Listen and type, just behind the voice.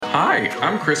Hi,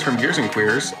 I'm Chris from Gears and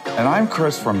Queers. And I'm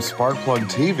Chris from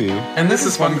Sparkplug TV. And this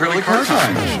is Fun Girly Car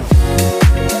Time.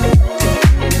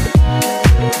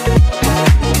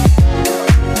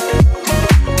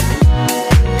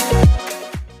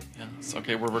 Yes,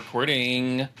 okay, we're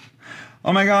recording.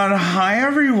 Oh my god, hi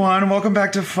everyone. Welcome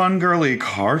back to Fun Girly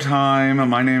Car Time.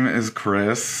 My name is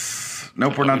Chris.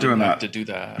 Nope, we're not doing that. To do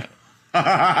that. No,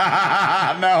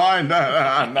 I'm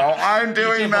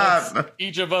doing that.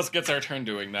 Each of us gets our turn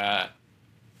doing that.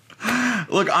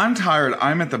 Look, I'm tired.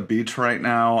 I'm at the beach right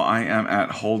now. I am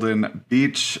at Holden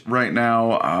Beach right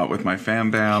now with my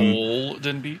fam bam.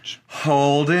 Holden Beach?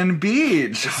 Holden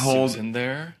Beach. Is Susan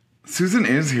there? Susan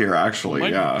is here, actually.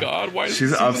 Oh my God, why is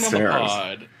she's Susan upstairs. On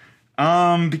the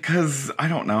pod? Because I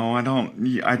don't know.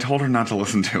 I told her not to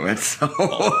listen to it, so.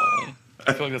 Oh,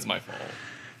 I feel like that's my fault.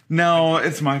 No,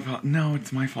 it's my fault. No,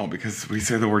 it's my fault because we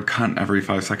say the word cunt every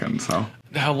 5 seconds, so.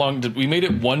 How long did we made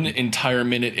it 1 entire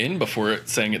minute in before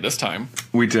saying it this time?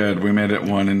 We did. We made it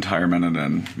 1 entire minute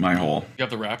in, my whole. You have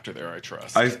the Raptor there, I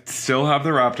trust. I still have the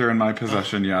Raptor in my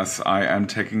possession, yes. I am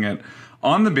taking it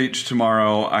on the beach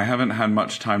tomorrow. I haven't had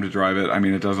much time to drive it. I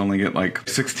mean, it does only get like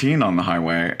 16 on the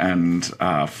highway and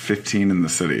 15 in the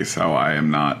city, so I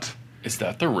am not. Is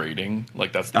that the rating?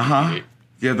 Like, that's the EPA?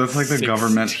 Yeah, that's like the 16?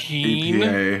 government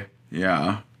EPA.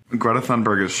 Yeah. Greta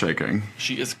Thunberg is shaking.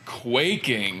 She is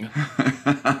quaking.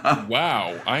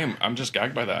 Wow. I'm just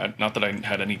gagged by that. Not that I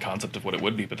had any concept of what it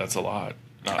would be, but that's a lot.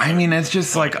 I mean, it's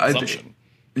just like...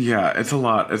 Yeah, it's a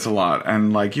lot. It's a lot.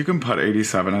 And, like, you can put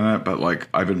 87 in it, but, like,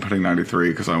 I've been putting 93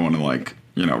 because I want to, like,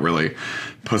 you know, really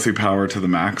pussy power to the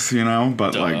max, you know?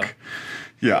 But, like,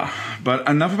 yeah. But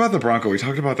enough about the Bronco. We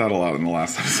talked about that a lot in the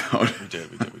last episode. We did.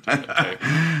 Okay.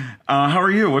 How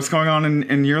are you? What's going on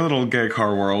in your little gay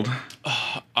car world?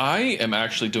 I am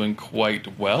actually doing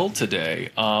quite well today.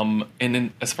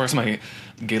 And as far as my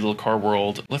gay little car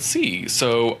world, let's see.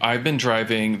 So I've been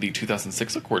driving the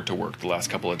 2006 Accord to work the last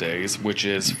couple of days, which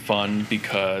is fun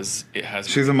because it has...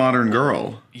 She's a modern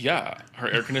girl. Yeah. Her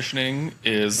air conditioning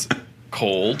is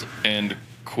cold and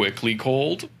quickly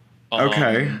cold.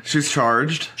 Okay. She's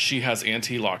charged. She has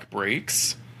anti-lock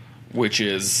brakes, which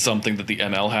is something that the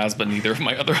ML has, but neither of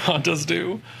my other Hondas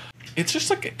do. It's just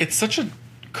like, it's such a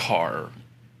car.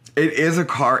 It is a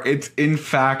car. It's, in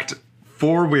fact,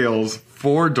 4 wheels,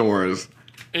 4 doors,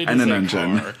 and an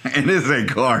engine. Car. It is a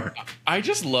car. I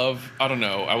just love, I don't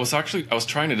know, I was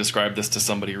trying to describe this to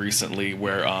somebody recently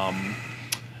where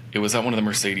it was at one of the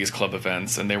Mercedes Club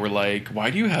events, and they were like, why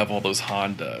do you have all those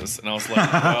Hondas? And I was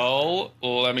like, well,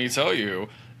 let me tell you.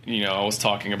 You know, I was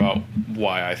talking about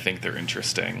why I think they're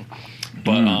interesting.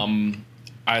 But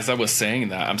as I was saying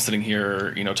that, I'm sitting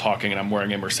here, you know, talking, and I'm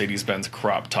wearing a Mercedes-Benz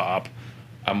crop top.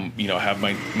 You know, have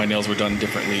my nails were done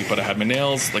differently, but I had my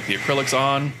nails, like the acrylics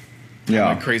on.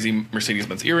 Yeah. My crazy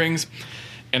Mercedes-Benz earrings.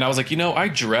 And I was like, you know, I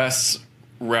dress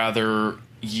rather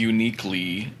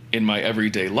uniquely in my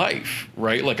everyday life,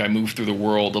 right? Like I move through the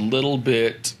world a little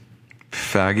bit...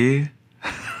 Faggy?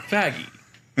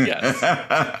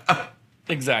 Yes.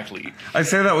 Exactly. I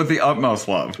say that with the utmost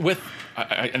love.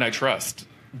 And I trust.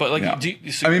 But like, yeah.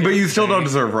 But you still don't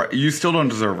deserve rights. You still don't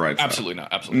deserve rights. Absolutely not.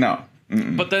 Absolutely no.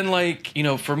 Mm-mm. But then, like, you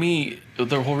know, for me,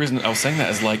 the whole reason I was saying that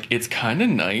is like, it's kind of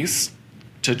nice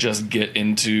to just get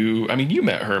into. I mean, you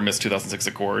met her, Miss 2006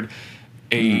 Accord,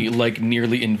 a like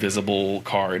nearly invisible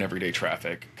car in everyday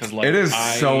traffic. Because like, it is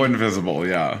so invisible.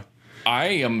 Yeah. I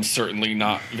am certainly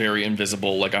not very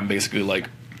invisible. Like, I'm basically like,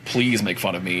 please make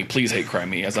fun of me, please hate crime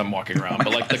me as I'm walking around.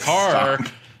 But like the car.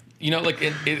 Stop. You know, like,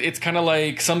 it's kind of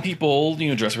like some people, you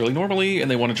know, dress really normally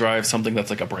and they want to drive something that's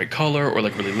like a bright color or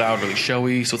like really loud, really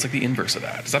showy. So it's like the inverse of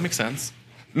that. Does that make sense?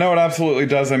 No, it absolutely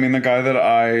does. I mean, the guy that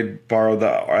I borrowed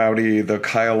the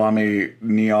Kyalami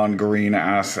neon green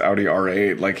ass Audi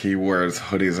R8, like he wears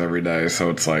hoodies every day.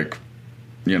 So it's like,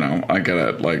 you know, I get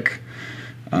it. Like,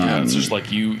 yeah, it's just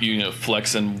like you know,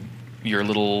 flexing your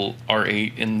little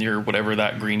R8 in your whatever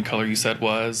that green color you said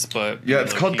was, but yeah,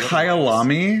 it's called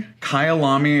Kyalami.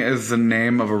 Kyalami is the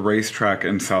name of a racetrack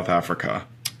in South Africa.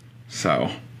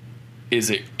 So, is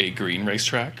it a green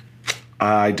racetrack?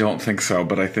 I don't think so,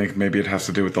 but I think maybe it has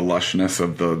to do with the lushness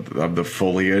of the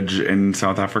foliage in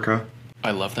South Africa. I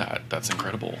love that. That's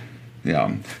incredible.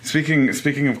 Yeah.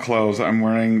 Speaking of clothes, I'm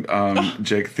wearing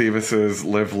Jake Thevis's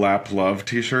Live Lap Love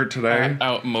t-shirt today.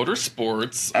 Out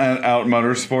Motorsports. Out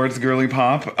Motorsports, girly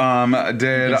pop.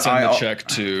 Did I send the check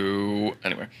to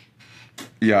anyway?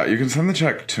 Yeah, you can send the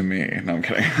check to me. No, I'm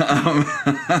kidding.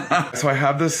 So I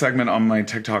have this segment on my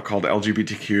TikTok called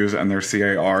LGBTQs and their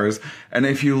CARs. And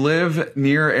if you live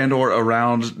near and or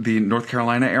around the North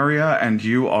Carolina area and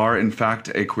you are, in fact,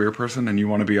 a queer person and you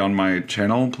want to be on my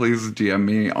channel, please DM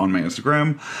me on my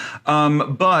Instagram.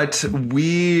 But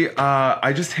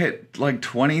I just hit like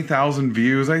 20,000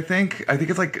 views, I think. I think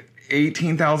it's like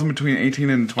 18,000, between 18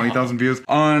 and 20,000 views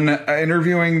on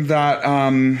interviewing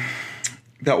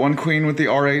that one queen with the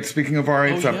R8, speaking of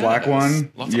R8s, that black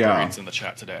one. Lots of R8s in the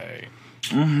chat today.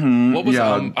 Mm-hmm. What was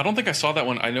I don't think I saw that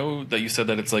one. I know that you said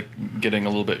that it's like getting a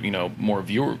little bit, more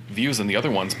views than the other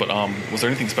ones, but was there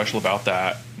anything special about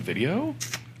that video?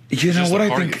 You know what I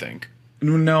think? You think?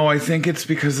 No, I think it's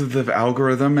because of the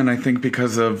algorithm, and I think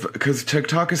because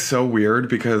TikTok is so weird,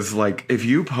 because like if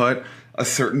you put a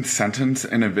certain sentence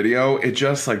in a video, it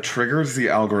just like triggers the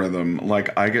algorithm.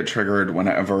 Like I get triggered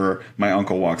whenever my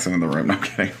uncle walks into the room. No, I'm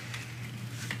kidding.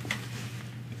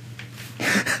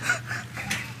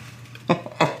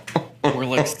 We're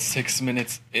like 6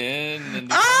 minutes in and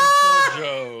the uncle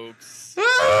jokes.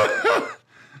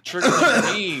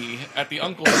 Triggering me at the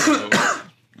uncle joke.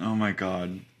 Oh my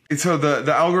god. So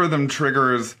the algorithm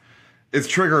it's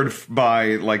triggered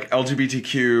by like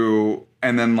LGBTQ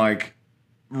and then like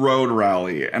road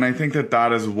rally, and I think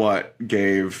that is what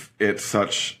gave it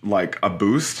such like a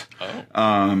boost.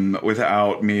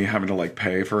 Without me having to like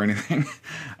pay for anything.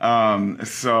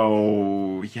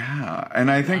 So yeah, and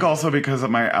I think also because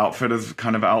my outfit is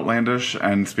kind of outlandish,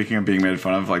 and speaking of being made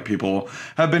fun of, like people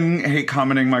have been hate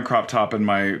commenting my crop top and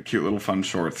my cute little fun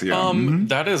shorts. Yeah,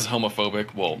 that is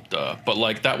homophobic. Well, duh, but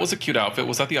like that was a cute outfit.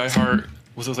 Was that the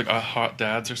was it like a Hot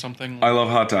Dads or something? I love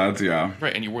Hot Dads. Yeah,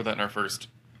 right, and you wore that in our first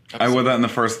episode. I wore that in the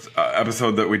first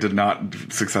episode that we did not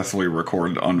successfully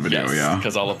record on video. Yes,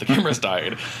 because all of the cameras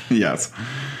died. Yes.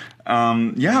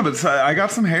 Yeah, but so I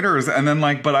got some haters, and then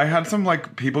but I had some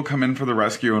people come in for the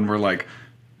rescue and were like,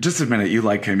 just admit it, you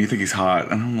like him, you think he's hot.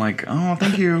 And I'm like, oh,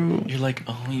 thank you. You're like,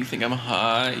 oh, you think I'm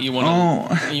hot? You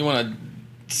want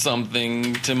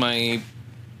something to my,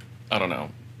 I don't know.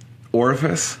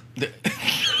 Orifice?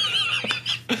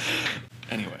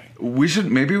 Anyway.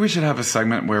 Maybe we should have a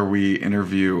segment where we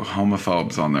interview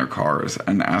homophobes on their cars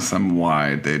and ask them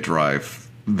why they drive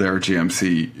their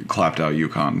GMC clapped out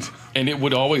Yukons. And it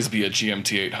would always be a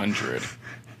GMT 800.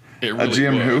 It really a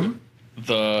GM would. Who?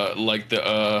 I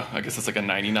guess it's like a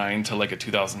 99 to like a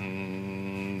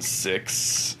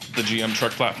 2006, the GM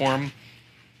truck platform.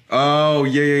 Oh,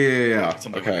 yeah.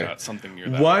 Something like that, something near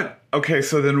that.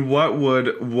 So then what would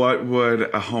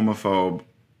a homophobe,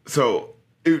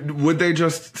 would they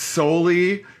just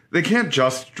solely, they can't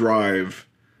just drive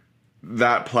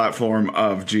that platform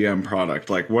of GM product?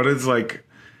 Like what is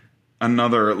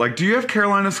another, do you have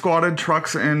Carolina squatted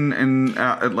trucks in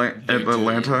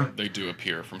Atlanta? They do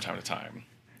appear from time to time.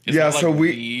 Is that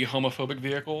the homophobic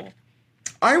vehicle?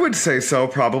 I would say so,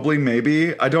 probably,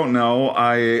 maybe. I don't know.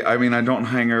 I mean, I don't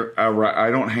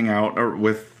hang out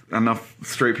with enough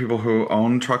straight people who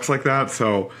own trucks like that,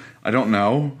 so I don't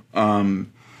know.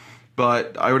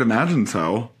 But I would imagine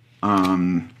so.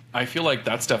 I feel like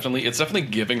it's definitely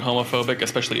giving homophobic,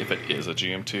 especially if it is a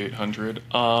GMT 800.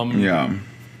 Yeah.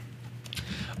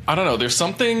 I don't know. There's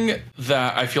something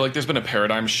that I feel like there's been a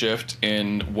paradigm shift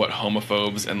in what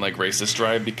homophobes and racists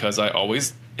drive, because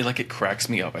it cracks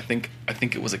me up. I think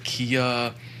it was a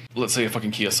Kia, let's say a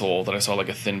fucking Kia Soul that I saw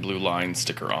a thin blue line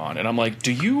sticker on, and I'm like,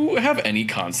 do you have any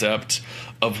concept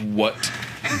of what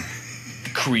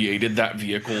created that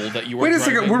vehicle that you were driving?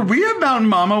 Wait a second, were we at Mountain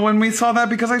Mama when we saw that?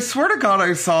 Because I swear to God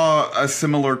I saw a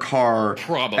similar car.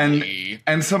 Probably.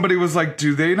 And somebody was like,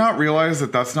 do they not realize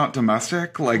that that's not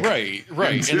domestic? Right.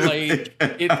 And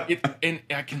and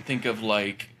I can think of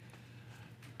I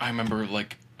remember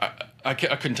I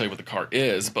couldn't tell you what the car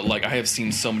is, but I have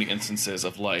seen so many instances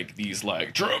of these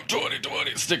Trump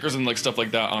 2020 stickers and stuff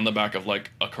like that on the back of a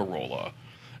Corolla.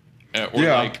 Or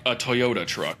a Toyota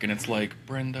truck, and it's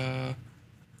Brenda.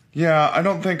 Yeah, I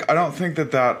don't think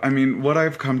that I mean, what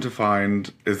I've come to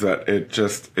find is that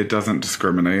it doesn't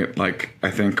discriminate. I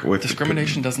think with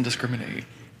discrimination doesn't discriminate.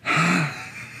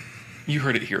 You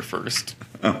heard it here first.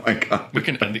 Oh my God. We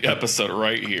can end the episode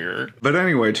right here. But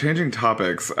anyway, changing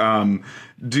topics.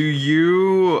 Did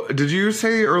you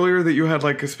say earlier that you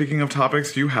had speaking of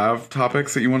topics, do you have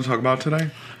topics that you want to talk about today?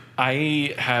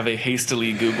 I have a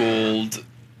hastily Googled.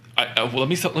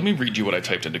 Let me read you what I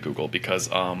typed into Google, because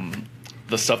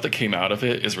the stuff that came out of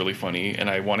it is really funny, and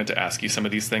I wanted to ask you some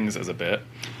of these things as a bit.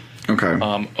 Okay.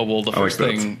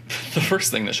 The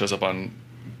first thing that shows up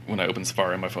when I open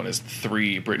Safari on my phone is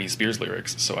 3 Britney Spears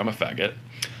lyrics. So I'm a faggot.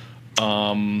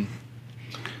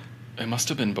 It must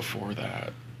have been before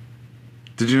that.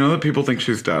 Did you know that people think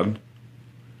she's dead?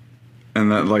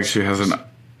 And that, like, she has an...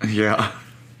 Yeah.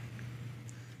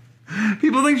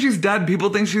 People think she's dead.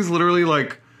 People think she's literally,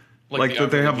 like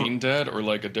that they have... Like dead or,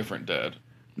 like, a different dead?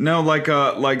 No,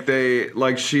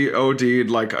 she OD'd,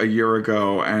 like, a year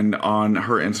ago, and on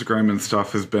her Instagram and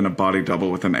stuff has been a body double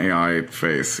with an AI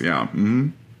face. Yeah. Mm-hmm.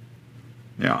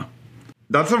 Yeah.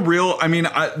 That's a real... I mean,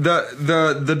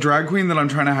 the drag queen that I'm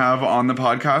trying to have on the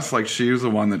podcast, like, she was the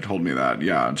one that told me that.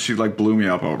 Yeah. She, like, blew me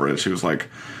up over it. She was, like,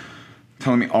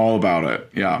 telling me all about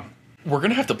it. Yeah. We're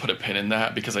going to have to put a pin in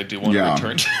that because I do want to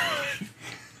return to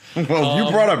it. Well,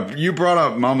 you brought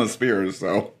up Mama Spears,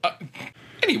 so...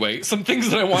 Anyway, some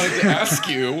things that I wanted to ask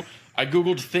you. I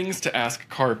Googled things to ask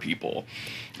car people.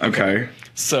 Okay.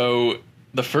 So...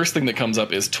 the first thing that comes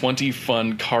up is 20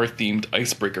 fun car-themed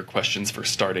icebreaker questions for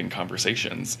starting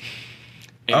conversations.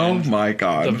 And oh my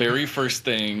god. The very first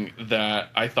thing that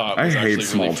I thought was actually really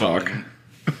fun. I hate small talk.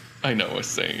 I know,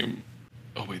 same.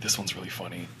 Oh wait, this one's really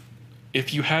funny.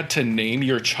 If you had to name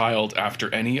your child after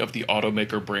any of the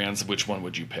automaker brands, which one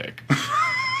would you pick?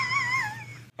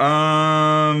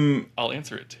 I'll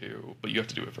answer it too, but you have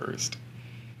to do it first.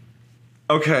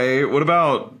 Okay, what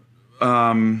about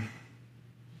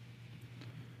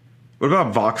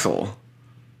Vauxhall?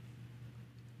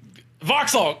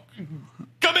 Vauxhall!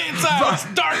 Come inside! It's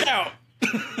dark out!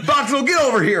 Vauxhall, get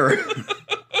over here!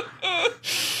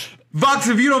 Vox,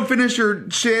 if you don't finish your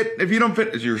shit...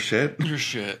 Your shit? Your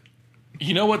shit.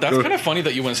 You know what? That's kind of funny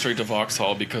that you went straight to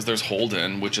Vauxhall because there's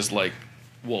Holden, which is like...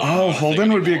 Well, oh,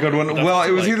 Holden would be a good one. That's well,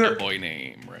 it was like either... a boy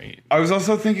name, right? I was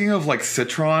also thinking of like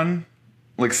Citron.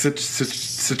 Like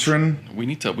Citron. We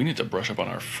need to brush up on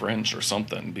our French or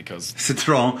something because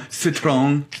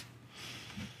Citron.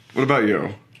 What about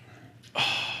you?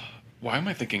 Why am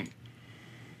I thinking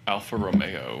Alfa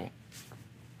Romeo?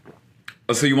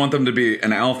 Oh, so you want them to be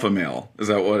an alpha male? Is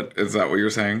that what you're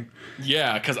saying?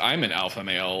 Yeah, because I'm an alpha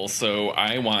male, so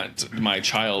I want my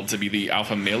child to be the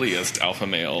alpha maliest alpha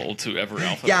male to ever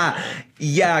alpha.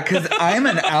 Yeah, because I'm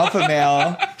an alpha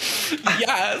male.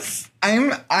 Yes.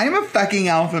 I'm a fucking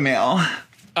alpha male.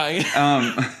 Wait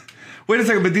a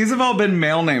second, but these have all been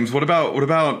male names. What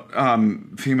about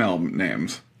female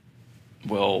names?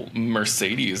 Well,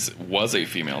 Mercedes was a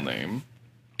female name.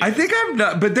 I think I've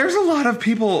not, but there's a lot of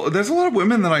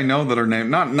women that I know that are named,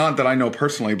 not that I know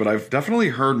personally, but I've definitely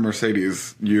heard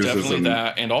Mercedes used definitely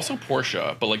that, and also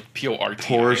Porsche, but like Portia.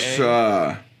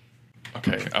 Porsche.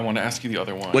 Okay, I want to ask you the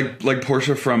other one. Like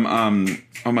Porsche from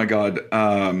oh my god,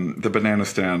 the Banana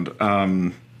Stand.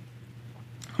 Oh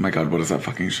my god, what is that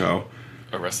fucking show?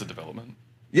 Arrested Development.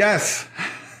 Yes.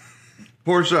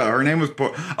 Porsche. Her name was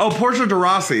Porsche de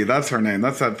Rossi. That's her name.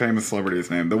 That's that famous celebrity's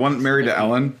name. The one married to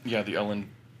Ellen. Yeah, the Ellen.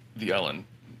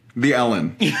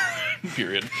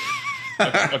 Period.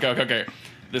 Okay.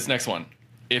 This next one.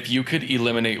 If you could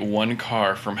eliminate one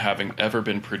car from having ever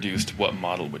been produced, what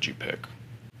model would you pick?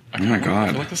 Oh my god.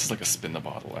 I feel like this is like a spin the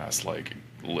bottle ass like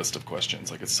list of questions.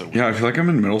 Like it's so weird. Yeah, I feel like I'm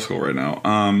in middle school right now.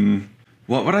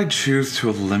 What would I choose to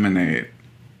eliminate?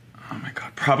 Oh my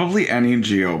god. Probably any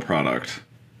Geo product.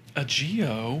 A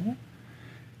Geo?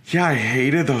 Yeah, I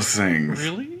hated those things.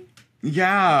 Really?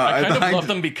 Yeah. I kind of love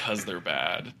them because they're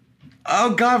bad.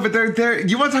 Oh god, but they're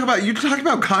you talked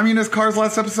about communist cars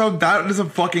last episode? That is a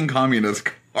fucking communist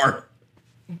car.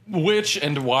 Which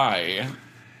and why?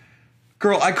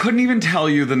 Girl, I couldn't even tell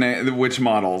you which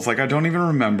models. Like I don't even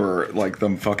remember like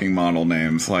them fucking model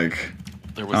names. Like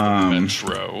there was the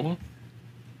Metro,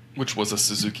 which was a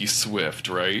Suzuki Swift,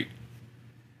 right?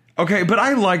 Okay, but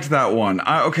I liked that one.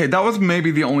 That was maybe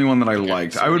the only one that I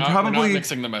liked. So we're not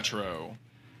mixing the Metro.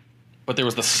 But there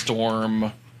was the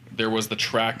Storm, there was the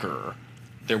Tracker,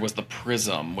 there was the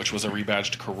Prism, which was a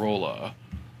rebadged Corolla.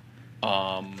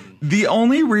 The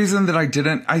only reason that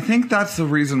I think that's the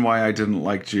reason why I didn't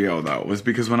like Geo, though, was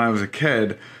because when I was a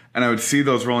kid and I would see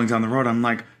those rolling down the road, I'm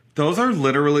like, that's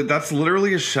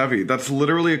literally a Chevy. That's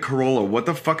literally a Corolla. What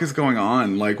the fuck is going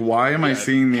on? Like, why am I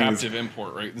seeing these? Captive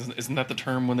import, right? Isn't that the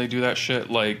term when they do that shit?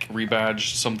 Like,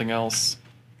 rebadge something else?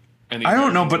 And I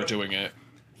don't know, but doing it.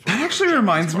 That actually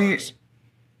reminds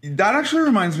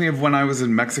me of when I was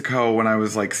in Mexico when I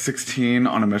was like 16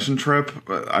 on a mission trip.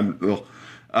 But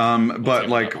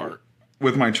like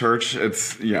with my church,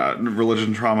 it's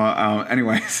religion trauma.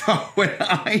 Anyway, so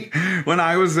when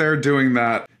I was there doing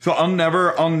that, so I'll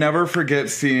never forget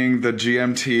seeing the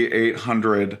GMT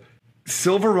 800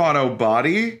 Silverado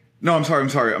body. No, I'm sorry.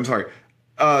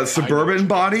 Suburban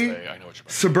body.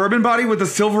 Suburban body with a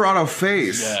Silverado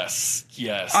face.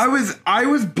 Yes. I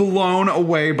was blown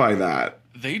away by that.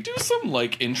 They do some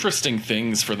like interesting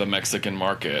things for the Mexican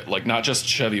market, like not just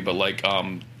Chevy, but like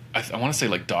I want to say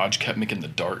like Dodge kept making the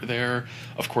Dart there.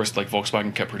 Of course, like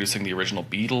Volkswagen kept producing the original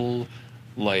Beetle.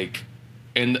 Like,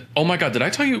 and oh my God, did I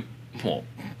tell you? Well,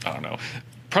 I don't know.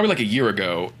 Probably like a year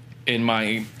ago, in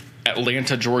my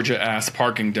Atlanta, Georgia ass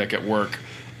parking deck at work,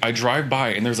 I drive by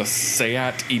and there's a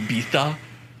Seat Ibiza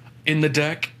in the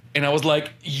deck, and I was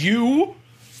like, "You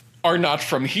are not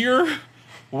from here.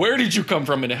 Where did you come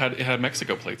from?" And it had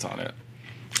Mexico plates on it.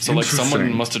 So like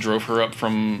someone must have drove her up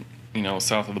from, you know,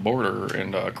 south of the border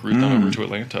and cruised on over to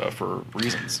Atlanta for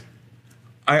reasons.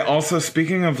 I also,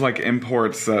 speaking of like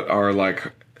imports that are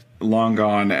like long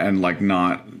gone and like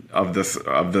not of this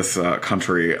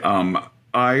country,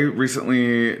 I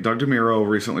recently, Doug DeMiro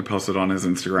recently posted on his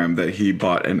Instagram that he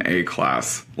bought an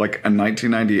A-Class, like a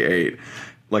 1998,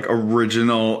 like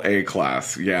original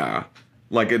A-Class. Yeah.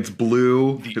 Like it's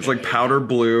blue. It's like powder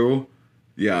blue.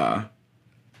 Yeah.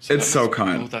 So it's so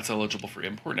kind. Oh, that's eligible for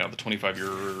import now, the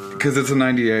 25-year... Because it's a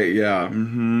 98, yeah.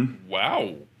 Mm-hmm.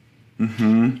 Wow.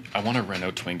 Mm-hmm. I want a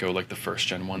Renault Twingo, like the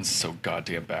first-gen ones, so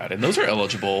goddamn bad. And those are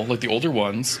eligible, like the older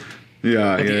ones.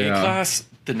 Yeah, but the A-Class,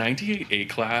 the 98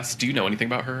 A-Class, do you know anything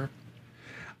about her?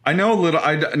 I know a little.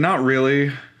 Not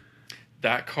really.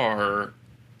 That car,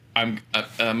 I'm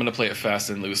going to play it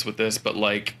fast and loose with this, but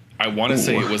like, I want to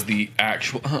say it was the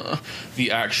actual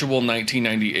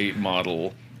 1998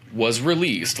 model was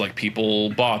released. Like,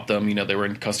 people bought them, you know, they were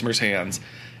in customers' hands.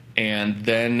 And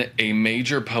then a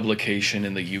major publication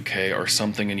in the UK or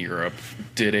something in Europe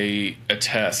did a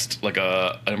test, like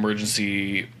an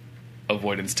emergency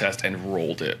avoidance test, and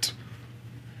rolled it.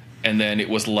 And then it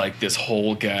was like this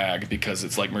whole gag because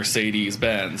it's like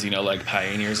Mercedes-Benz, you know, like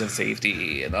pioneers of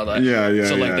safety and all that. Yeah.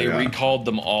 So like they recalled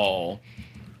them all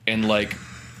and like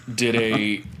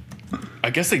did I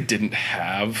guess they didn't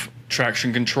have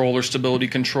traction control or stability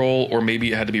control, or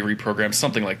maybe it had to be reprogrammed,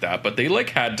 something like that. But they like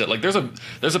had to, like, there's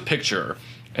a picture,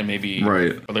 and maybe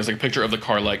there's like a picture of the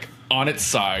car like on its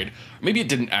side. Maybe it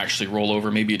didn't actually roll over.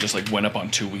 Maybe it just like went up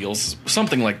on two wheels,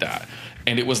 something like that.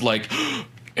 And it was like,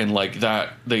 and like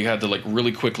that they had to like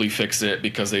really quickly fix it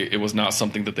because it was not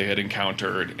something that they had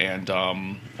encountered. And I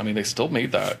mean, they still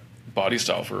made that body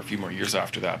style for a few more years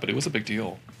after that, but it was a big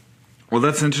deal. Well,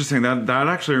 that's interesting. That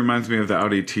actually reminds me of the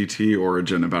Audi TT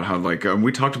origin, about how, like,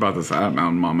 we talked about this at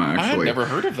Mountain Mama, actually. I had never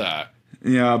heard of that.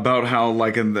 Yeah, about how,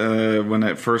 like, when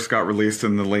it first got released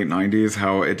in the late 90s,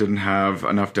 how it didn't have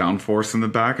enough downforce in the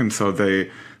back, and so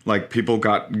people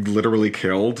got literally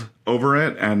killed over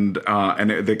it, and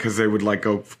because they would, like,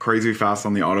 go crazy fast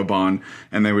on the Autobahn,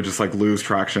 and they would just, like, lose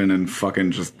traction and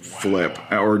fucking just flip,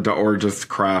 or just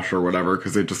crash or whatever,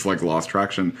 because they just, like, lost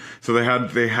traction. So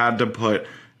they had to put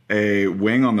a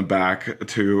wing on the back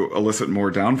to elicit more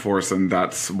downforce, and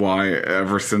that's why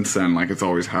ever since then, like, it's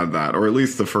always had that, or at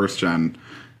least the first gen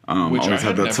which always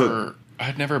had that. I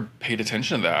had never paid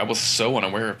attention to that. I was so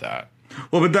unaware of that.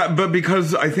 Well, but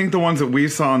because I think the ones that we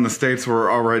saw in the States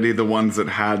were already the ones that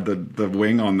had the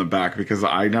wing on the back, because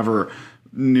I never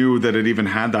knew that it even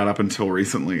had that up until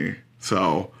recently.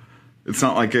 So it's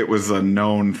not like it was a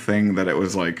known thing that it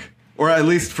was like, or at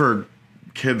least for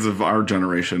kids of our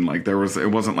generation, like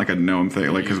it wasn't like a known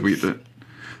thing, like, because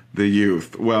the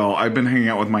youth. Well, I've been hanging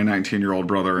out with my 19-year-old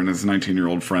brother and his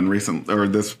 19-year-old friend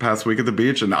this past week at the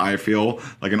beach, and I feel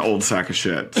like an old sack of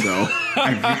shit. So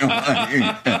I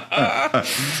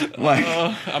feel like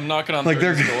I'm knocking on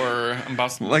their door. I'm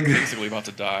basically about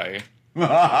to die.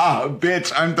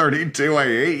 Bitch, I'm 32. I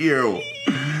hate you.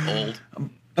 Old.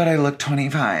 But I look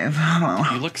 25.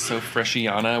 You look so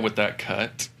freshiana with that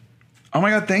cut. Oh my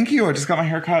God, thank you. I just got my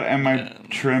hair cut and my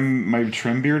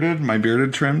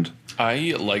bearded trimmed.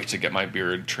 I like to get my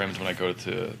beard trimmed when I go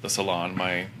to the salon.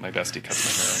 My bestie cuts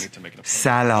my hair. I need to make an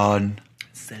appointment.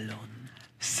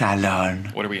 Salon.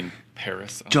 What are we in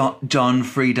Paris? John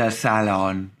Frieda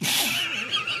Salon.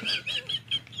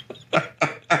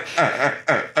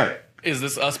 Is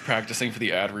this us practicing for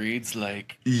the ad reads?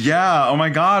 Like, yeah. Oh my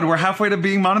God, we're halfway to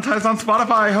being monetized on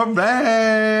Spotify. Hooray!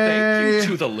 Thank you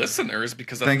to the listeners,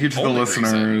 because that's thank you to the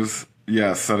listeners. Reason.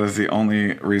 Yes, that is the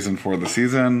only reason for the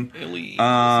season. Really?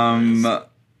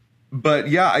 But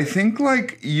yeah, I think,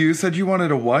 like, you said you wanted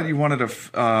a what? You wanted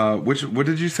what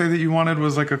did you say that you wanted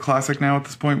was like a classic now at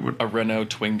this point? A Renault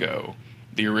Twingo,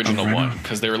 the original one,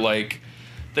 because they're like.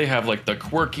 They have, like, they're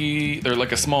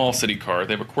like a small city car.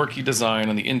 They have a quirky design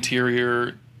on the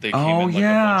interior. They came in, like, a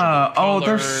bunch of colors.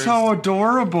 They're so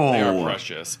adorable. They are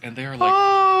precious. And they are, like,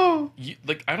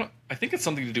 I think it's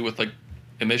something to do with, like,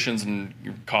 emissions and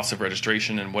cost of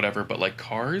registration and whatever, but, like,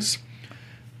 cars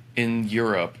in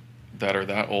Europe that are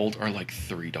that old are, like,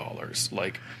 $3.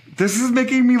 Like, this is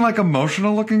making me, like,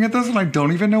 emotional looking at this, and I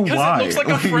don't even know why. Because it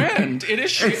looks like a friend. It is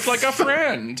shaped like a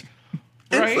friend.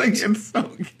 Right? It's so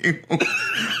cute.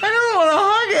 I don't want to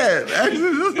hug it.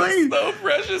 It's so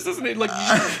precious, isn't it? Like,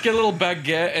 you just get a little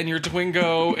baguette and your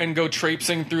Twingo and go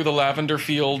traipsing through the lavender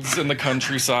fields in the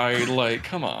countryside. Like,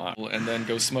 come on. And then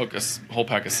go smoke a whole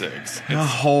pack of cigs. A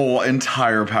whole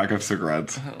entire pack of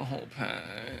cigarettes. A whole pack.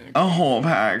 A whole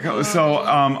pack. So,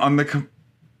 on the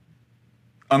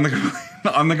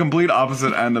complete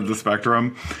opposite end of the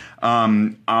spectrum,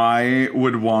 I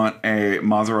would want a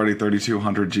Maserati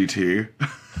 3200 GT.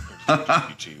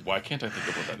 Why can't I think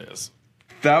of what that is?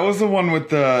 That was the one with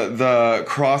the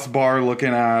crossbar looking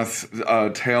ass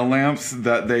tail lamps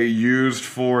that they used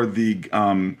for the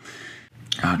oh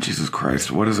Jesus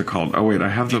Christ, what is it called? Oh wait, I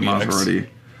have the DBX. Maserati.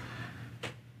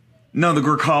 No, the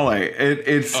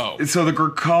Grecale. So the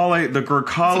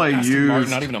Grecale used Martin,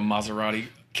 not even a Maserati.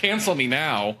 Cancel me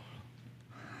now.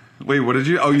 Wait, what did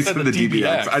you? Oh, you said the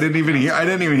DBX. I didn't even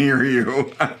hear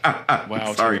you.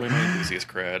 Wow, sorry. Take away my enthusiast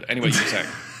cred. Anyway, you're saying.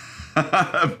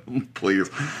 Please.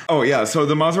 Oh yeah, so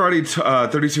the Maserati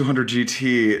 3200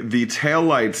 GT, the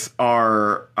taillights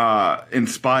are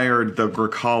inspired the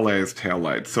Grecale's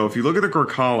taillights. So if you look at the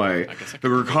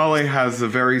Grecale has a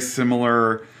very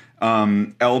similar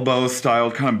elbow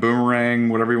styled kind of boomerang,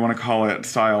 whatever you want to call it,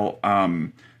 style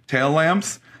tail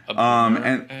lamps.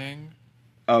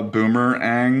 A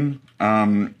boomerang.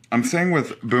 I'm staying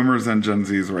with boomers and Gen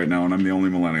Zs right now, and I'm the only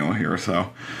millennial here,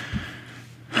 so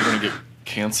you're gonna get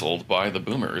canceled by the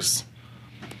boomers.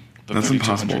 The That's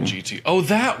 3200 impossible. GT. Oh,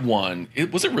 that one.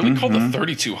 Was it really called the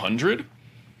 3200?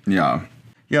 Yeah.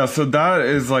 Yeah, so that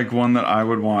is like one that I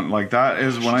would want. Like that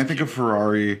is when I think of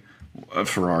Ferrari,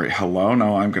 hello?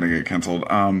 No, I'm going to get canceled.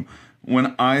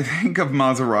 When I think of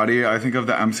Maserati, I think of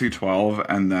the MC12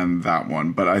 and then that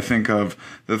one. But I think of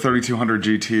the 3200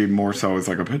 GT more so as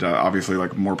like obviously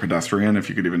like more pedestrian, if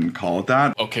you could even call it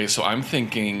that. Okay, so I'm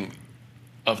thinking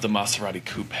of the Maserati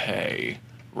Coupe,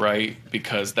 right?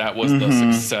 Because that was the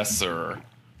successor.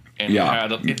 And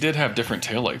it did have different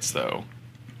taillights, though.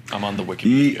 I'm on the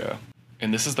Wikipedia.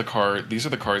 And these are the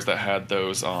cars that had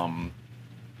those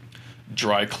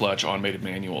dry clutch automated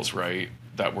manuals, right?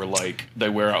 That were like, they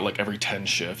wear out like every 10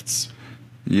 shifts.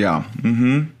 Yeah.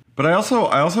 But I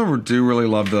also do really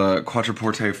love the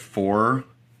Quattroporte 4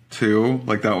 too.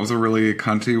 Like that was a really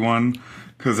cunty one.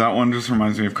 Because that one just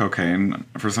reminds me of cocaine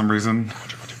for some reason.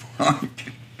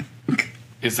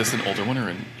 Is this an older one or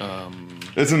an?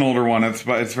 It's an older one. It's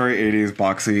very 80s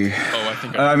boxy. Oh, I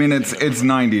think. I mean, it's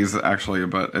 90s actually,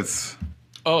 but it's.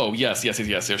 Oh yes.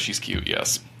 Oh, she's cute.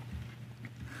 Yes.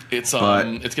 It's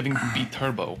it's giving beat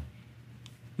turbo.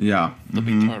 Yeah. The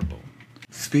beat turbo.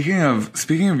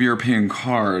 Speaking of European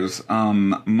cars,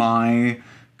 my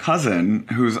cousin,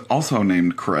 who's also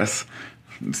named Chris.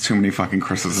 There's too many fucking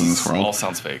Chris's in this world. All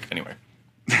sounds fake. Anyway.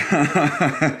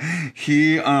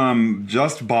 He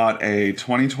just bought a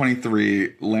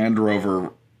 2023 Land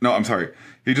Rover. No, I'm sorry.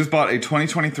 He just bought a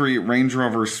 2023 Range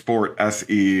Rover Sport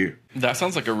SE. That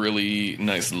sounds like a really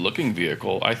nice looking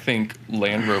vehicle. I think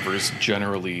Land Rovers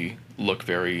generally look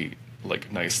very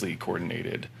like nicely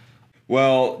coordinated.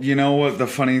 Well, you know what the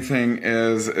funny thing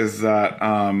is that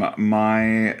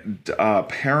my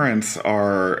parents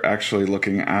are actually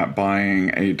looking at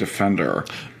buying a Defender.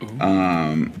 Which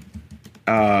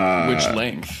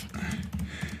length?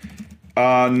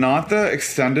 Not the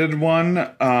extended one,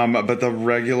 but the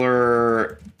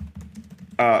regular.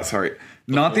 Sorry,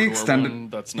 not the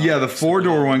extended. The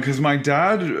 4-door one. Because my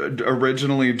dad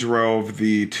originally drove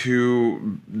the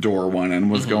 2-door one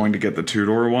and was going to get the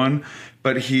 2-door one,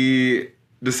 but he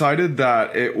decided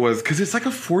that it was because it's like a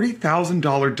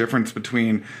 $40,000 difference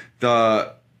between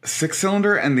the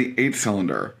 6-cylinder and the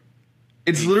 8-cylinder.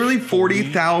 It's literally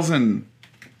 40,000.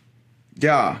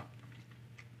 Yeah.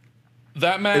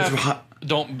 That math,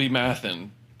 don't be mathing.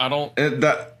 I don't.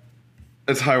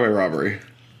 It's highway robbery.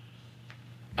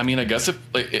 I mean, I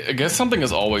guess something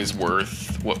is always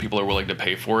worth what people are willing to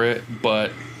pay for it,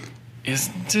 but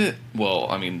isn't it?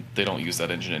 Well, I mean, they don't use that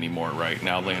engine anymore, right?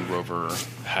 Now Land Rover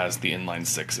has the inline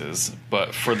 6s,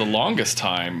 but for the longest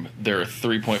time, their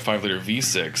 3.5 liter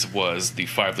V6 was the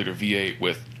 5 liter V8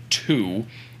 with 2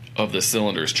 of the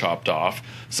cylinders chopped off.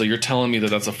 So you're telling me that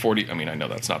that's a 40. I mean, I know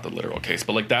that's not the literal case,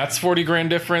 but like that's 40 grand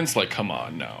difference. Like, come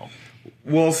on, no.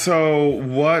 Well, so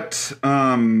what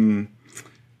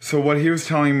he was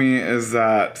telling me is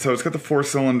that, so it's got the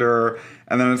 4-cylinder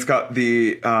and then it's got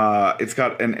it's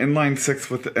got an inline 6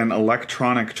 with an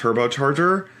electronic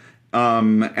turbocharger.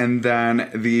 And then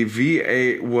the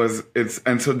V8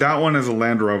 and so that one is a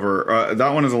Land Rover. That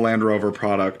one is a Land Rover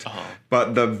product,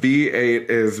 but the V8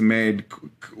 is made.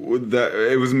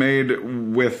 It was made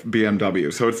with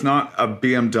BMW, so it's not a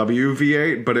BMW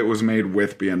V8, but it was made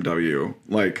with BMW.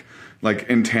 Like like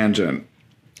in tangent.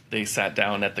 They sat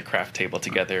down at the craft table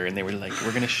together and they were like,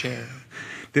 we're going to share.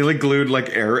 They like glued like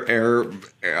air.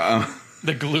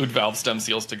 They glued valve stem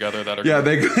seals together that are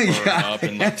up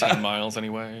in like 10 miles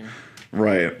anyway.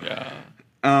 Right. Yeah.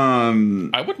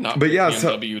 I would not pick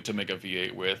BMW to make a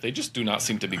V8 with. They just do not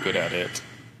seem to be good at it.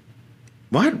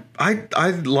 What?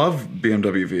 I love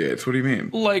BMW V8s. What do you mean?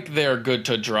 Like, they're good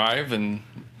to drive and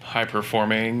high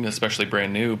performing, especially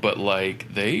brand new, but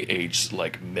like they age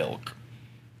like milk.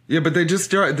 Yeah, but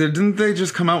didn't they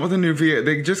just come out with a new V8?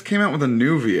 They just came out with a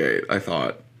new V8, I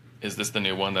thought. Is this the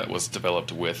new one that was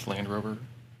developed with Land Rover?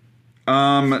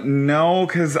 No,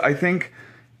 because I think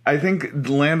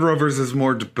Land Rover's is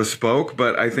more bespoke,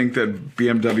 but I think that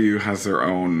BMW has their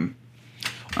own.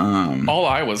 All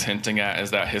I was hinting at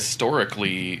is that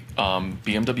historically,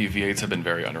 BMW V8s have been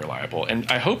very unreliable, and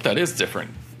I hope that is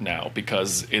different now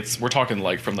because we're talking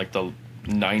like from like the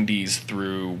 90s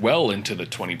through well into the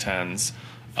 2010s.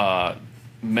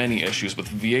 Many issues with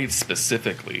V8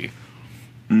 specifically.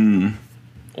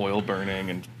 Oil burning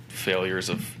and failures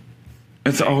of.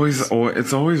 It's always oil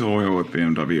with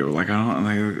BMW. Like I don't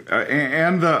like,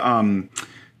 and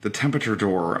the temperature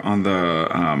door on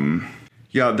the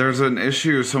yeah. There's an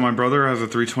issue. So my brother has a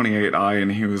 328i,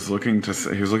 and he was looking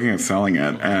at selling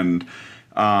it, and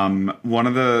one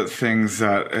of the things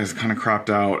that is kind of crapped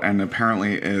out, and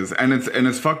apparently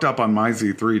it's fucked up on my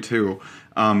Z3 too.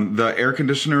 The air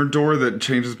conditioner door that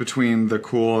changes between the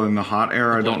cool and the hot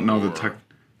air. I don't know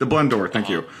the blend door. Thank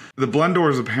you. The blend door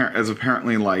is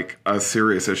apparently like a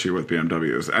serious issue with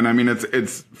BMWs, and I mean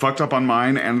it's fucked up on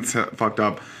mine and it's fucked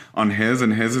up on his,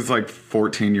 and his is like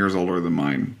 14 years older than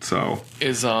mine. So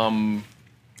and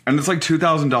it's like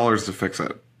 $2,000 to fix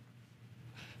it.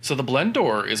 So the blend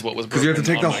door is what was because you have to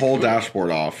take the whole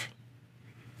dashboard off.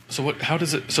 So what? How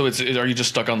does it? So are you just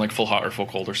stuck on like full hot or full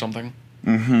cold or something?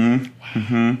 Mm-hmm. Wow.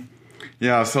 Mm-hmm.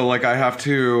 Yeah. So like I have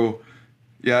to.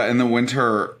 Yeah, in the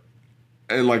winter.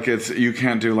 Like you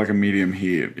can't do like a medium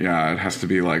heat. Yeah, it has to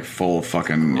be like full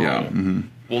fucking yeah. Mm-hmm.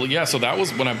 Well, yeah. So that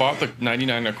was when I bought the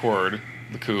 '99 Accord,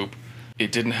 the coupe.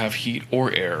 It didn't have heat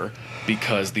or air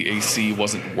because the AC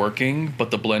wasn't working, but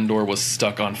the blend door was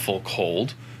stuck on full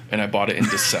cold, and I bought it in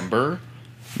December.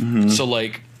 Mm-hmm. So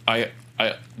like I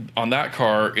on that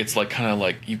car, it's like kind of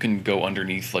like you can go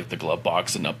underneath like the glove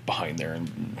box and up behind there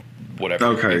and whatever.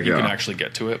 Okay, you can actually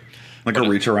get to it. Like a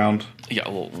reach around. Yeah,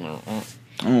 a little.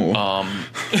 Oh.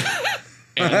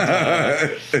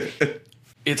 And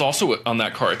it's also on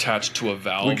that car attached to a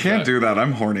valve. We can't do that.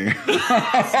 I'm horny.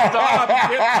 Stop!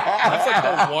 That's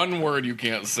like the one word you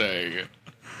can't say.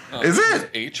 Is it?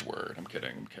 H word. I'm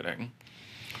kidding.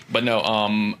 But no,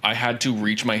 I had to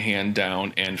reach my hand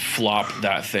down and flop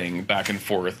that thing back and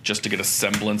forth just to get a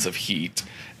semblance of heat.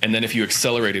 And then if you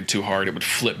accelerated too hard, it would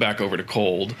flip back over to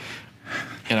cold.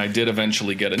 And I did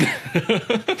eventually get a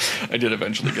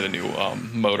new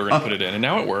motor and put it in, and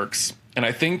now it works. And I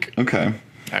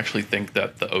actually think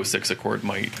that the 06 Accord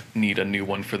might need a new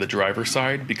one for the driver's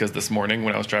side, because this morning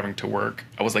when I was driving to work,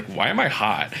 I was like, why am I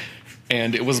hot?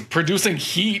 And it was producing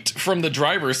heat from the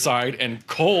driver's side and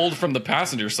cold from the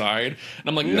passenger side. And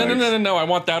I'm like, no, I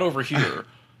want that over here.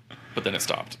 But then it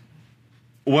stopped.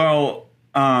 Well,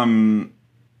 yeah,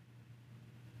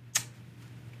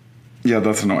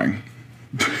 that's annoying.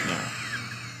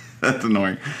 That's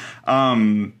annoying.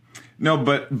 No,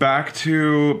 but back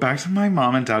to my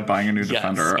mom and dad buying a new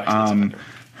Defender. Defender.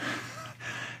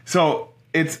 So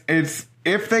it's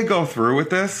if they go through with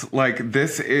this, like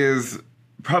this is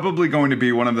probably going to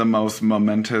be one of the most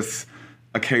momentous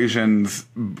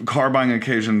car buying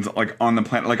occasions like on the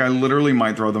planet. Like I literally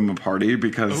might throw them a party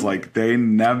because like they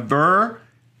never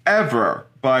ever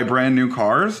buy brand new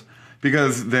cars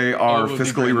because they are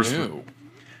fiscally responsible.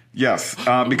 Yes,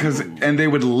 because and they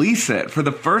would lease it for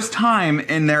the first time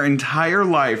in their entire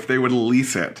life. They would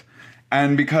lease it,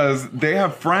 and because they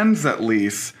have friends that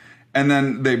lease, and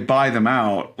then they buy them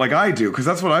out, like I do, because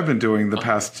that's what I've been doing the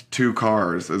past 2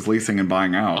 cars is leasing and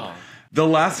buying out. The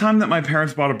last time that my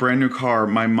parents bought a brand new car,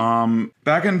 my mom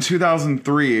back in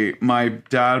 2003, my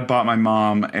dad bought my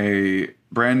mom a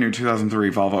brand new 2003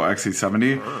 Volvo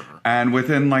XC70, and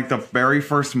within like the very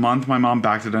first month, my mom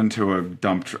backed it into a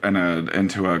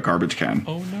into a garbage can.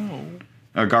 Oh no!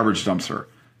 A garbage dumpster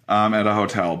at a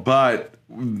hotel. But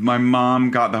my mom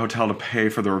got the hotel to pay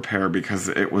for the repair because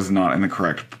it was not in the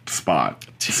correct spot.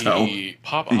 So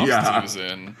pop off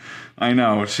in. I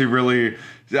know she really,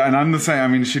 and I'm the same. I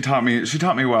mean, she taught me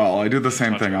well. I do the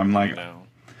same thing. I'm like,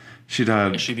 she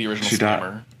did. Is she the original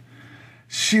scammer?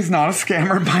 She's not a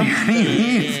scammer by any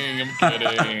means. I'm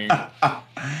kidding.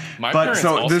 My parents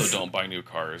don't buy new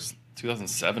cars.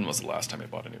 2007 was the last time I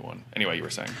bought a new one. Anyway, you were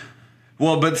saying.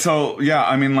 Well, but so yeah,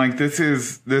 I mean, like this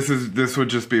would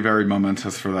just be very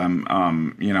momentous for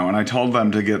them, you know. And I told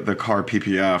them to get the car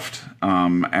PPF'd,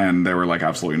 and they were like,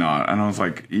 absolutely not. And I was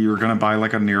like, you're gonna buy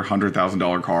like a near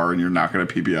 $100,000 car, and you're not gonna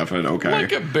PPF it, okay?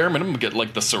 Like at bare minimum, get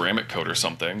like the ceramic coat or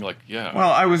something. Like, yeah.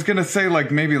 Well, I was gonna say like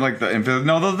maybe like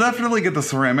no, they'll definitely get the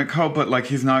ceramic coat, but like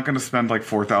he's not gonna spend like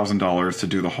 $4,000 to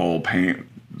do the whole paint,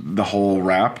 the whole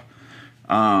wrap.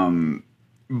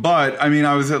 But, I mean,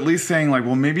 I was at least saying, like,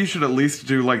 well, maybe you should at least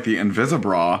do, like, the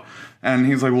Invisibra. And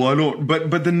he's like, well, I don't...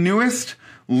 But the newest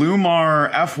Lumar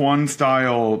F1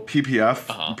 style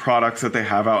PPF products that they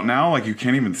have out now, like, you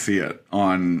can't even see it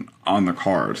on the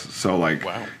cars. So, like,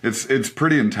 wow. it's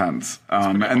pretty intense.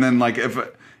 And then, like, if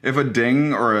a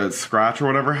ding or a scratch or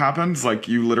whatever happens, like,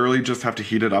 you literally just have to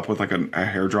heat it up with, like, a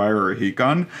hairdryer or a heat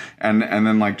gun. And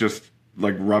then, like, just,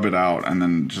 like, rub it out and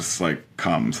then just, like,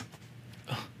 comes.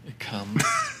 Comes.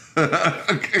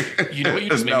 You know what you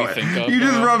just made me think of? You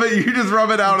just rub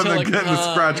it out and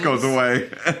the scratch goes away.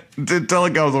 Until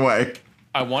it goes away.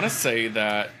 I want to say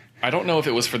that I don't know if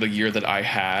it was for the year that I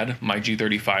had. My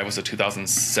G35 was a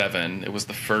 2007. It was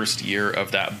the first year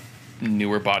of that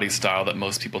newer body style that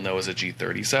most people know as a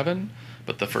G37.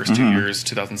 But the first 2 years,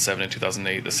 2007 and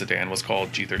 2008, the sedan was called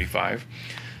G35.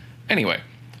 Anyway,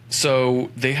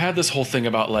 so they had this whole thing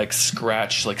about like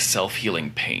scratch, like self-healing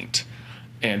paint.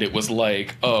 And it was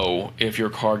like, oh, if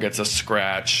your car gets a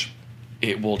scratch,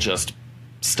 it will just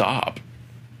stop.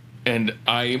 And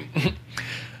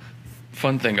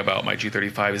fun thing about my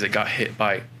G35 is it got hit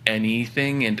by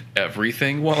anything and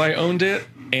everything while I owned it.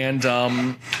 And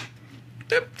the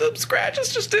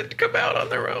scratches just didn't come out on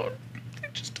their own. They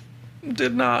just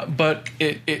did not. But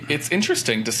it's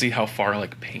interesting to see how far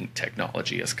like paint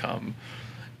technology has come.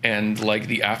 And like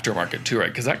the aftermarket too, right?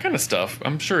 Because that kind of stuff,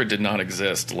 I'm sure it did not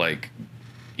exist like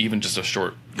even just a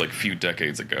short, like, few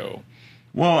decades ago.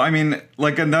 Well, I mean,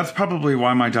 like, and that's probably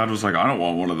why my dad was like, I don't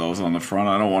want one of those on the front.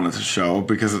 I don't want it to show,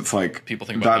 because it's like... People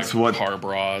think about, that's like, what car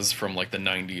bras from, like, the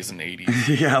 90s and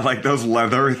 80s. Yeah, like those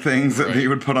leather things that you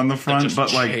would put on the front, just but,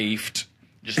 chafed.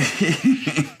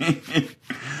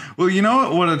 Well, you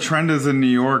know what a trend is in New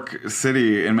York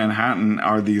City, in Manhattan,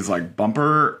 are these, like,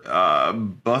 bumper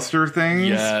buster things?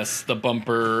 Yes, the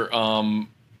bumper...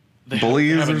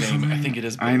 bullies have a or name. something? I think it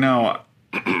is. I know.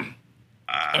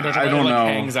 I don't know.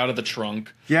 Hangs out of the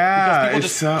trunk. Yeah,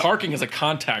 because parking is a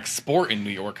contact sport in New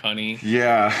York, honey.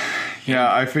 Yeah,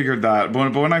 I figured that.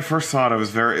 But when I first saw it, it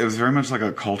was very much like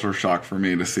a culture shock for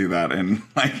me to see that. And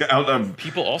like out of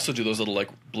people also do those little like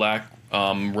black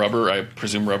rubber, I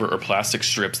presume rubber or plastic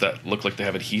strips that look like they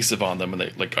have adhesive on them, and they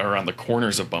like are around the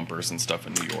corners of bumpers and stuff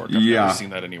in New York. I've never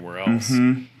seen that anywhere else.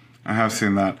 Mm-hmm. I have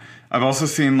seen that. I've also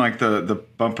seen like the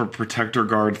bumper protector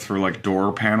guard through like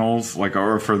door panels, like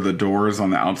or for the doors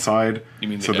on the outside. You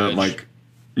mean the so edge? That like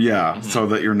so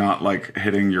that you're not like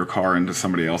hitting your car into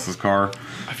somebody else's car.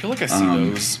 I feel like I see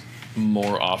those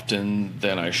more often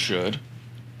than I should,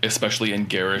 especially in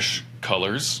garish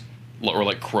colors or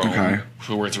like chrome,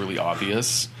 where it's really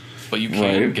obvious. But you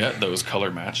can get those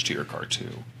color matched to your car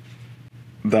too.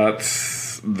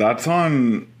 That's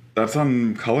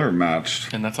on color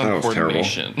matched. And that's on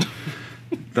coordination.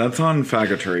 That's on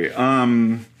faggotry.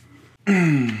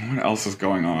 What else is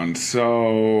going on?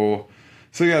 So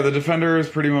yeah, the Defender is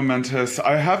pretty momentous.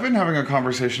 I have been having a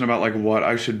conversation about like what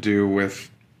I should do with,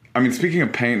 I mean, speaking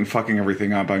of paint and fucking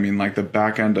everything up, I mean like the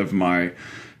back end of my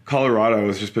Colorado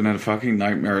has just been a fucking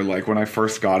nightmare. Like when I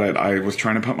first got it, I was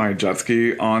trying to put my jet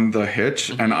ski on the hitch,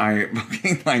 and I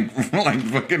fucking like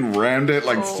fucking rammed it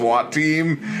like SWAT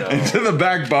team into the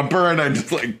back bumper, and I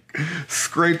just like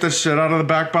scraped the shit out of the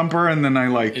back bumper, and then I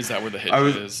like. Is that where the hitch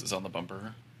is on the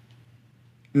bumper?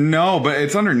 No, but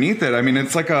it's underneath it. I mean,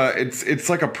 it's like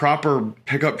a proper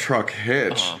pickup truck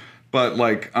hitch, but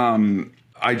like I'm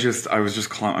just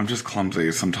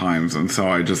clumsy sometimes, and so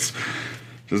I just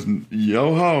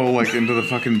yo ho like into the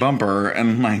fucking bumper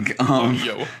and like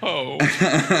yo ho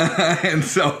and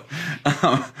so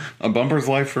a bumper's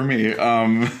life for me.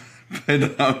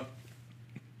 But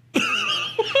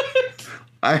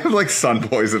I have like sun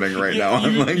poisoning right now.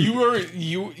 I'm like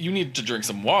you need to drink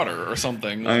some water or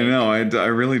something. I know I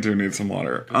really do need some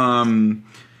water.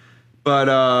 But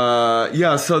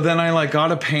yeah, so then I like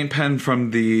got a paint pen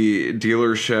from the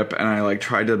dealership, and I like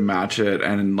tried to match it,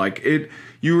 and like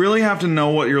you really have to know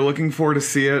what you're looking for to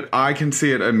see it. I can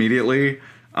see it immediately,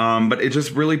 but it just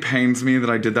really pains me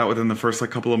that I did that within the first like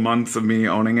couple of months of me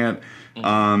owning it.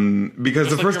 Because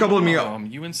just the first couple of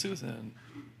you and Susan.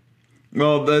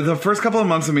 Well, the first couple of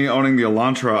months of me owning the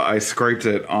Elantra, I scraped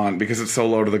it on because it's so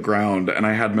low to the ground, and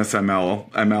I had Miss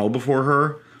ML before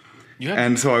her. You had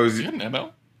an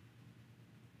ML?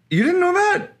 You didn't know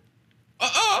that?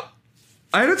 I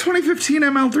had a 2015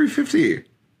 ML350.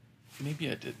 Maybe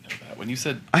I did know that. When you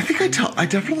said... I think I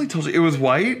definitely told you. It was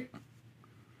white.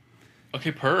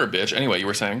 Okay, bitch. Anyway, you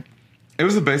were saying? It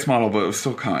was a base model, but it was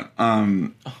still cunt.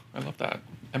 Oh, I love that.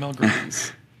 ML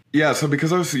Greens. Yeah, so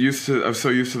because I was so used to the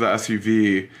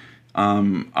SUV,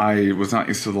 I was not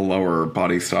used to the lower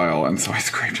body style, and so I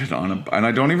scraped it on and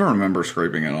I don't even remember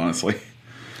scraping it, honestly.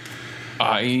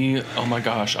 Oh my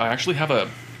gosh, I actually have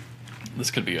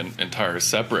this could be an entire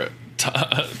separate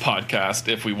podcast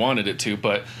if we wanted it to,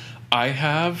 but I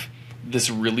have this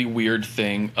really weird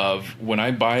thing of when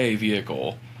I buy a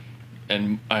vehicle,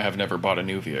 and I have never bought a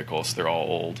new vehicle, so they're all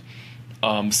old,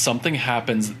 something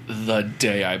happens the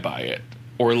day I buy it,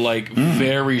 or like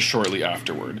very shortly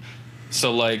afterward.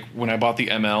 So like when I bought the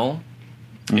ML,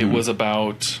 it was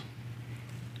about,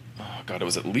 it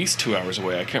was at least 2 hours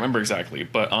away. I can't remember exactly,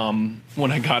 but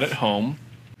when I got it home,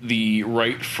 the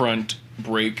right front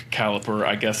brake caliper,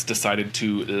 I guess, decided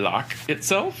to lock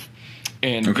itself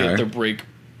and get the brake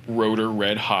rotor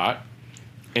red hot,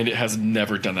 and it has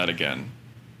never done that again.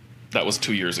 That was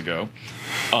 2 years ago.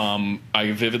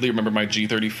 I vividly remember my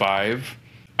G35.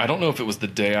 I don't know if it was the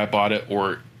day I bought it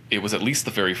or it was at least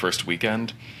the very first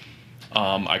weekend.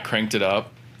 I cranked it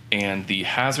up, and the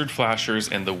hazard flashers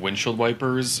and the windshield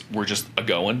wipers were just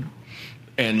a-going.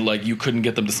 And, like, you couldn't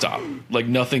get them to stop. Like,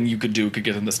 nothing you could do could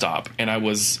get them to stop. And I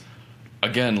was,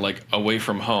 again, like, away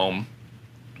from home.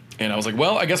 And I was like,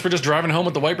 well, I guess we're just driving home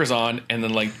with the wipers on. And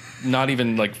then, like, not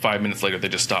even, like, 5 minutes later, they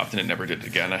just stopped, and it never did it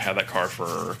again. I had that car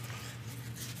for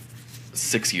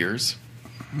 6 years.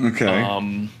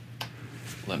 Okay.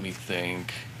 Let me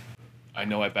think. I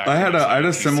know I had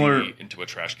a similar into a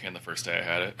trash can the first day I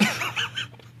had it.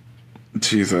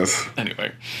 Jesus.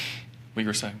 Anyway, what you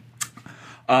were saying?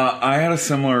 I had a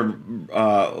similar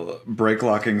brake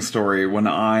locking story when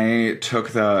I took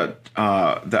the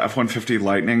F-150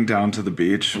 Lightning down to the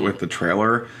beach with the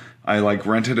trailer. I like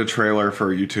rented a trailer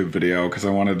for a YouTube video because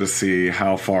I wanted to see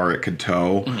how far it could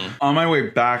tow. On my way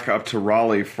back up to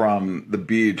Raleigh from the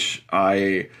beach,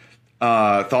 I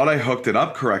thought I hooked it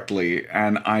up correctly,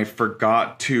 and I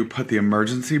forgot to put the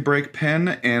emergency brake pin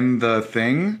in the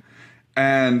thing.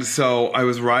 And so I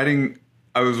was riding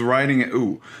I was leaving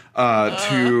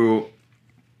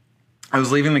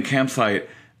the campsite,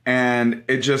 and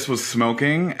it just was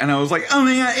smoking, and I was like, oh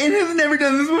my god, it has never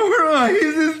done this before. Why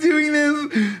is this doing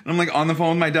this? And I'm like on the phone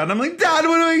with my dad, and I'm like, Dad,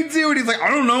 what do I do? And he's like, I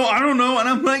don't know. And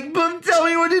I'm like, but tell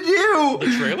me what to do.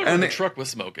 The trailer and the truck was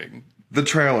smoking? The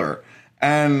trailer.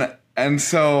 And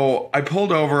so I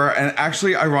pulled over, and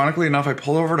actually, ironically enough, I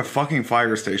pulled over at a fucking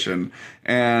fire station,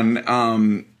 and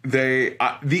the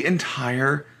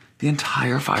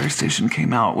entire fire station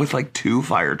came out with like 2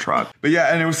 fire trucks. But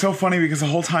yeah, and it was so funny because the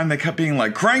whole time they kept being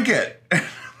like, crank it.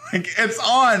 Like, it's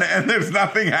on, and there's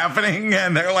nothing happening,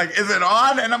 and they're like, is it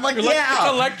on? And I'm like, You're yeah.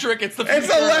 It's electric. It's the future. It's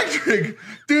electric.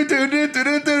 Do, do, do, do,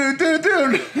 do, do, do,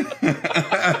 do.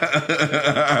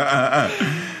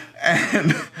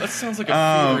 And that sounds like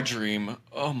a fever dream.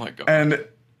 Oh my god. And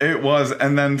it was,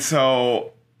 and then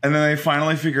they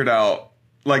finally figured out,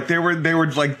 like they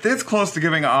were like this close to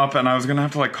giving up, and I was gonna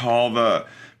have to like call the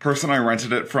person I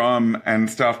rented it from and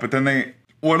stuff. But then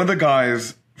one of the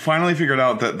guys finally figured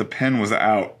out that the pin was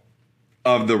out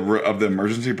of the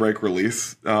emergency brake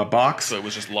release box. So it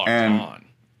was just locked on.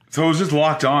 So it was just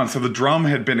locked on. So the drum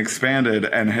had been expanded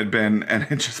and had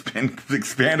just been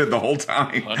expanded the whole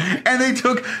time. And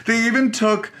they even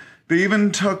took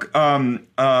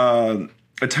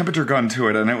a temperature gun to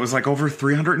it, and it was like over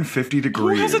 350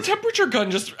 degrees. Who has a temperature gun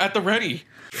just at the ready?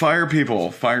 Fire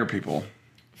people. Fire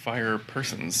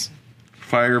persons.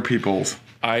 Fire peoples.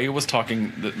 I was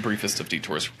talking, the briefest of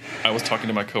detours, I was talking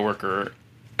to my coworker,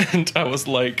 and I was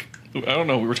like, I don't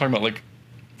know, we were talking about like,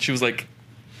 she was like,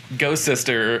 go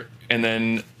sister, and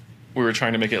then we were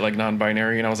trying to make it like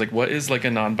non-binary, and I was like, what is like a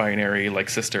non-binary like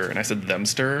sister? And I said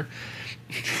themster,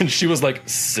 and she was like,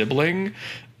 sibling,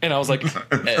 and I was like,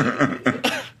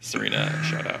 Serena,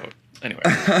 shout out. Anyway,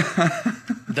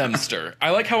 themster. I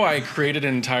like how I created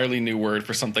an entirely new word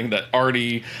for something that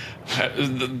already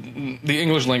the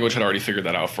English language had already figured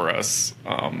that out for us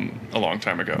a long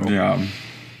time ago. Yeah,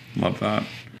 love that.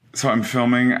 So I'm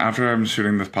filming, after I'm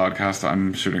shooting this podcast,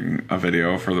 I'm shooting a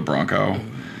video for the Bronco.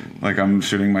 Like, I'm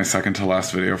shooting my second to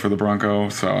last video for the Bronco.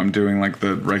 So I'm doing like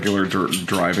the regular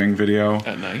driving video.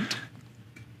 At night?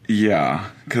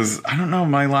 Yeah, because, I don't know,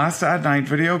 my last at night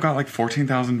video got like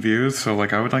 14,000 views. So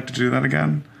like, I would like to do that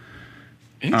again.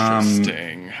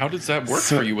 Interesting. How does that work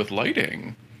for you with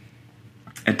lighting?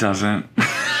 It doesn't.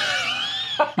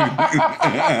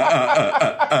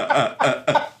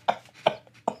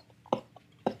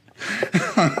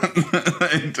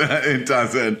 It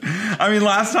doesn't. I mean,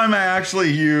 last time I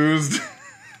actually used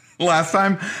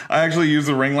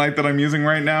the ring light that I'm using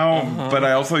right now, but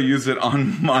I also used it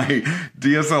on my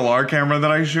DSLR camera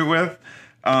that I shoot with.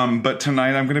 But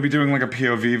tonight I'm going to be doing like a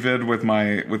POV vid with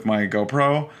my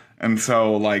GoPro. And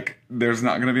so, like, there's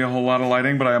not going to be a whole lot of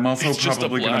lighting, but I am also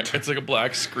probably going to... It's like a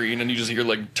black screen, and you just hear,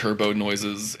 like, turbo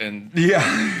noises and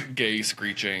gay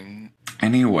screeching.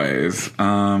 Anyways,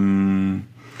 but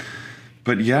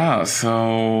yeah,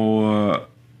 so...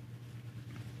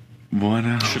 what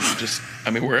else? Should we just...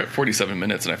 I mean, we're at 47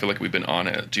 minutes, and I feel like we've been on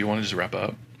it. Do you want to just wrap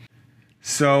up?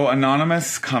 So,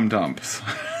 Anonymous Cum Dumps.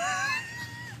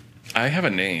 I have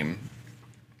a name.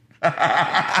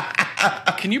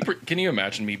 Can you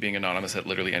imagine me being anonymous at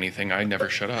literally anything? I never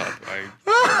shut up.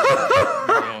 I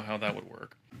don't know how that would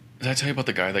work. Did I tell you about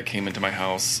the guy that came into my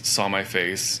house, saw my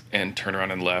face, and turned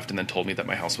around and left, and then told me that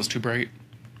my house was too bright,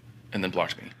 and then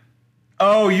blocked me?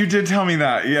 Oh, you did tell me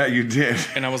that. Yeah, you did.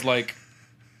 And I was like,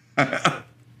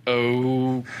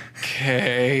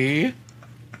 okay.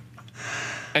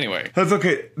 Anyway, that's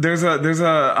okay. There's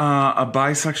a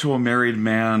bisexual married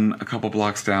man a couple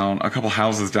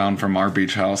houses down from our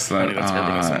beach house that that's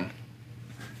urbanism.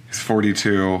 He's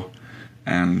 42,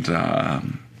 and you're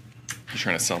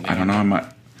trying to sell me. I don't know.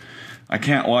 I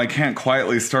can't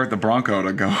quietly start the Bronco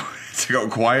to go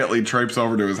quietly traipse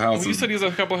over to his house. Well, you said he's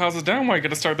a couple houses down. Why you got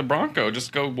to start the Bronco?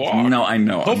 Just go walk. No, I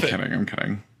know. I'm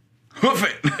kidding. Hoof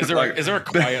it. Is there a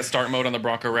quiet start mode on the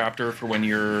Bronco Raptor for when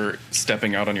you're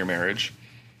stepping out on your marriage?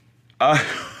 I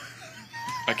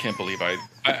can't believe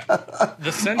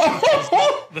the sentence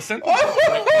that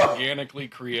organically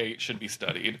create should be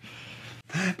studied.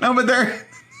 No, but there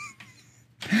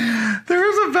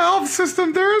is a valve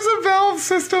system. There is a valve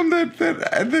system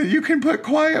that you can put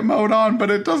quiet mode on,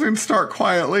 but it doesn't start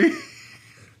quietly.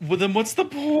 Well, then what's the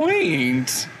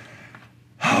point?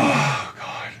 Oh,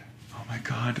 God. Oh, my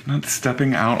God. Not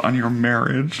stepping out on your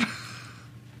marriage.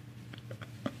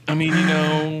 I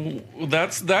mean,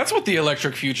 that's what the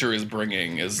electric future is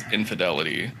bringing, is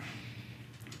infidelity.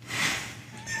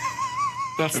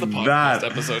 That's the podcast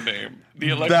episode name. The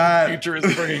electric future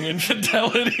is bringing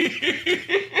infidelity.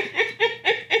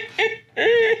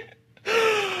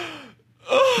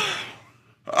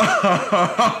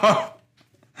 Oh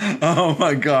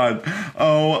my God.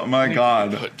 Oh my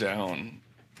God. Put down.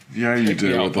 Yeah, you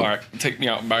do. Take me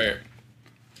out back.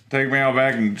 Take me out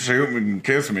back and shoot me and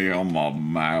kiss me on my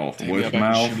mouth. Take me out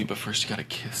back and shoot me, but first you gotta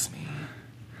kiss me.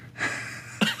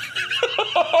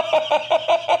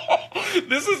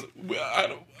 This is...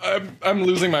 I'm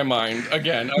losing my mind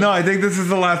again. No, I think this is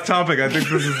the last topic. I think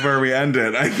this is where we end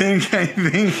it. I think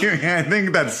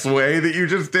that sway that you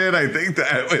just did, I think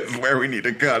that is where we need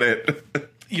to cut it.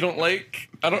 You don't like...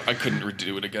 I couldn't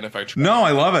redo it again if I tried. No,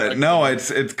 I love it. No,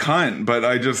 it's cunt, but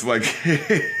I just like...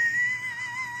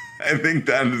 I think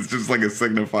that is just like a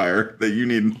signifier that you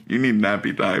need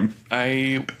nappy time.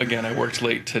 I worked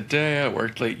late today. I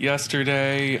worked late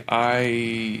yesterday.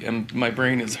 My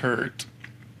brain is hurt,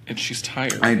 and she's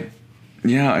tired. I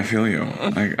feel you.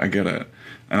 I get it.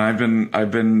 And I've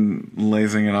been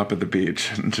lazing it up at the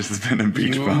beach and just been a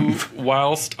beach bum.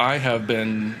 Whilst I have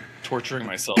been torturing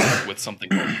myself with something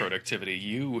called productivity,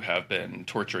 you have been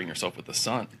torturing yourself with the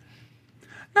sun.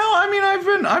 No, I mean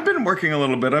I've been working a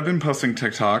little bit. I've been posting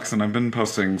TikToks and I've been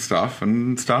posting stuff,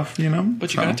 you know.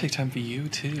 But you gotta take time for you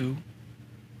too.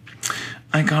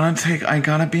 I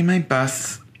gotta be my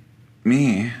best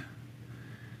me.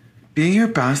 Be your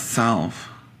best self.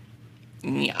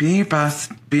 Yeah. Be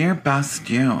your best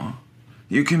you.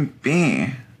 You can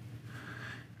be.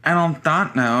 And on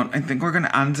that note, I think we're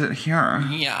gonna end it here.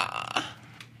 Yeah.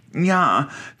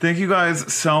 Thank you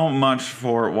guys so much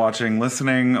for watching,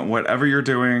 listening, whatever you're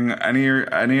doing.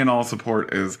 Any and all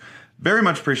support is very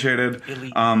much appreciated.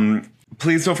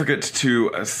 Please don't forget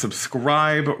to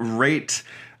subscribe, rate,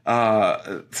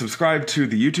 subscribe to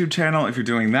the YouTube channel if you're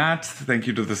doing that. Thank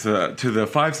you to the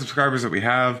 5 subscribers that we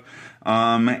have.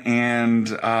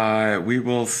 And we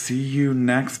will see you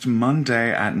next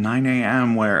Monday at 9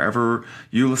 a.m. wherever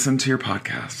you listen to your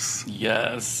podcasts.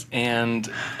 Yes. And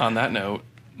on that note,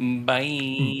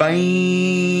 bye. Bye.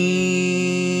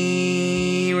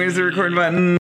 Where's the record button?